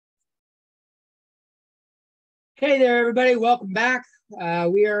Hey there, everybody. Welcome back.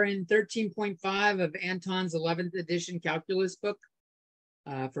 We are in 13.5 of Anton's 11th edition calculus book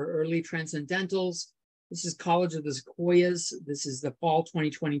for early transcendentals. This is College of the Sequoias. This is the fall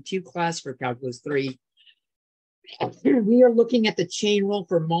 2022 class for Calculus 3. We are looking at the chain rule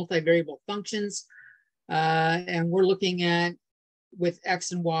for multivariable functions, and we're looking at with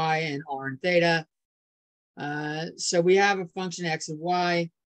x and y and r and theta. So we have a function x and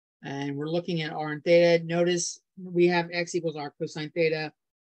y, and we're looking at r and theta. Notice we have x equals r cosine theta,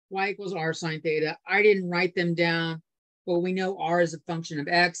 y equals r sine theta. I didn't write them down, but we know r is a function of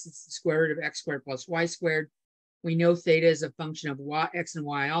x. It's the square root of x squared plus y squared. We know theta is a function of y, x and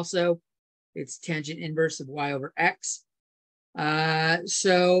y also. It's tangent inverse of y over x.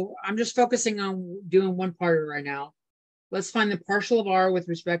 So I'm just focusing on doing one part right now. Let's find the partial of r with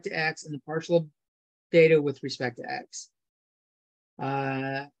respect to x and the partial of theta with respect to x.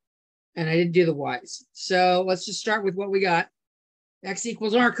 And I didn't do the y's. So let's just start with what we got. X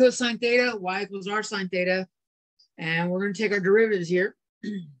equals r cosine theta, y equals r sine theta. And we're going to take our derivatives here.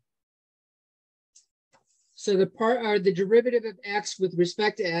 So the derivative of x with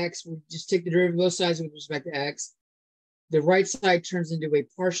respect to x, we just take the derivative of both sides with respect to x. The right side turns into a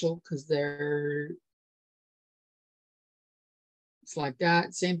partial because it's like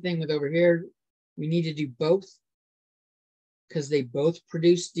that. Same thing with over here. We need to do both because they both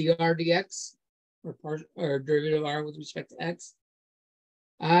produce dr dx or derivative of r with respect to x.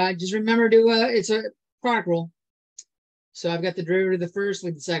 Just remember to it's a product rule. So I've got the derivative of the first,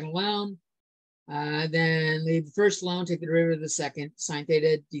 leave the second alone. Then leave the first alone, take the derivative of the second. Sine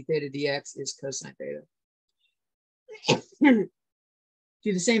theta d theta dx is cosine theta. Do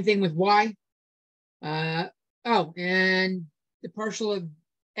the same thing with y. And the partial of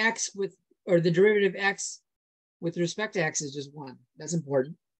x or the derivative of x with respect to x is just 1. That's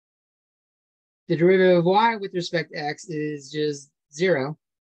important. The derivative of y with respect to x is just 0.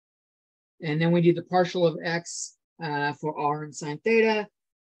 And then we do the partial of x for r and sine theta.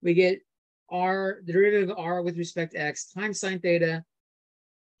 We get the derivative of r with respect to x times sine theta,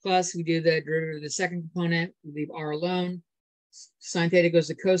 plus we do the derivative of the second component. We leave r alone. Sine theta goes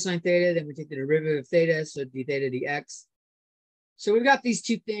to cosine theta. Then we take the derivative of theta, so d theta dx. So we've got these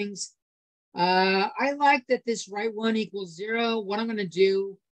two things. I like that this right one equals 0. What I'm going to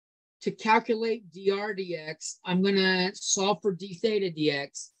do to calculate dr dx, I'm going to solve for d theta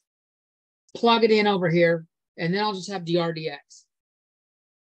dx, plug it in over here, and then I'll just have dr dx.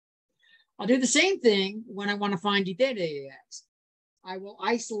 I'll do the same thing when I want to find d theta dx. I will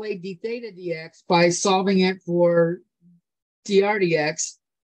isolate d theta dx by solving it for dr dx.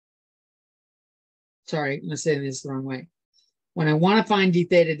 Sorry, I'm saying this the wrong way. When I want to find d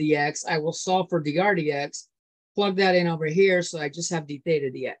theta dx, I will solve for dr dx, plug that in over here, so I just have d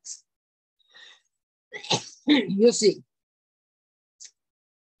theta dx. You'll see.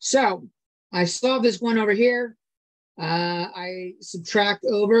 So I solve this one over here. I subtract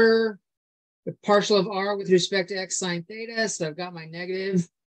over the partial of r with respect to x sine theta. So I've got my negative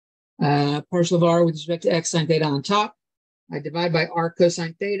partial of r with respect to x sine theta on top. I divide by r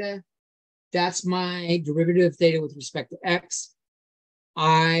cosine theta. That's my derivative of theta with respect to x.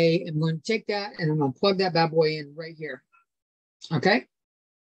 I am going to take that and I'm going to plug that bad boy in right here. Okay.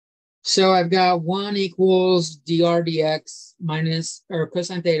 So I've got 1 equals dr dx minus, or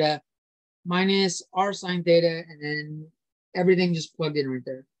cosine theta, minus r sine theta, and then everything just plugged in right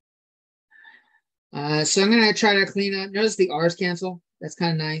there. So I'm going to try to clean up. Notice the r's cancel. That's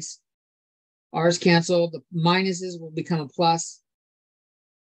kind of nice. R's cancel. The minuses will become a plus.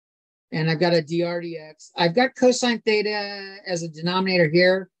 And I've got a dr dx. I've got cosine theta as a denominator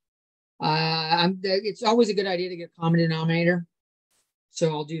here. It's always a good idea to get a common denominator. So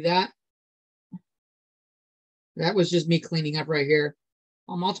I'll do that. That was just me cleaning up right here.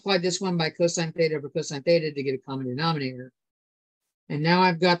 I'll multiply this one by cosine theta over cosine theta to get a common denominator. And now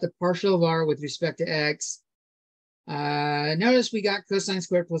I've got the partial of r with respect to x. Notice we got cosine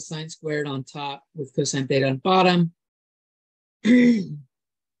squared plus sine squared on top with cosine theta on bottom.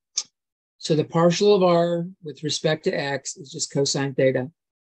 So the partial of r with respect to x is just cosine theta.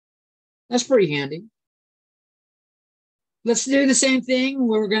 That's pretty handy. Let's do the same thing.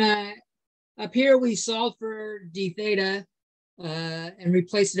 We're going to, up here we solve for d theta and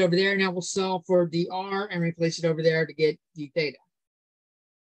replace it over there. Now we'll solve for dr and replace it over there to get d theta.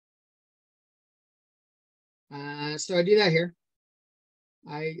 So I do that here.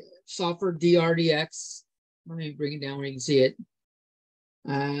 I solve for dr dx. Let me bring it down where you can see it.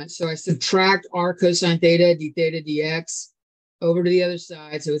 So I subtract r cosine theta, d theta dx over to the other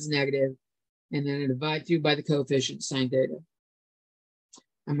side, so it's negative, and then I divide through by the coefficient sine theta.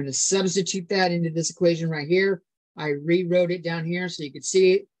 I'm going to substitute that into this equation right here. I rewrote it down here so you could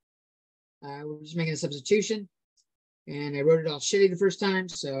see it. We're just making a substitution. And I wrote it all shitty the first time,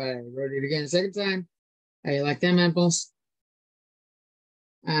 so I wrote it again the second time. I like them apples.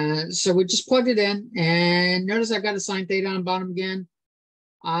 So we just plugged it in, and notice I've got a sine theta on bottom again.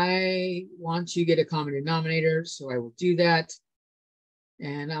 I want to get a common denominator, so I will do that.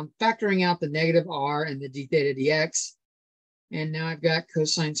 And I'm factoring out the negative r and the d theta dx. And now I've got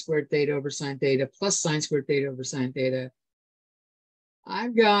cosine squared theta over sine theta plus sine squared theta over sine theta.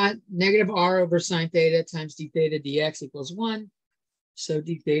 I've got negative r over sine theta times d theta dx equals 1. So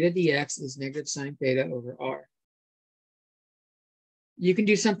d theta dx is negative sine theta over r. You can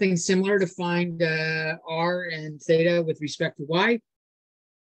do something similar to find r and theta with respect to y.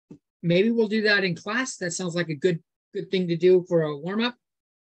 Maybe we'll do that in class. That sounds like a good thing to do for a warm-up.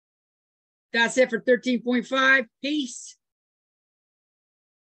 That's it for 13.5. Peace.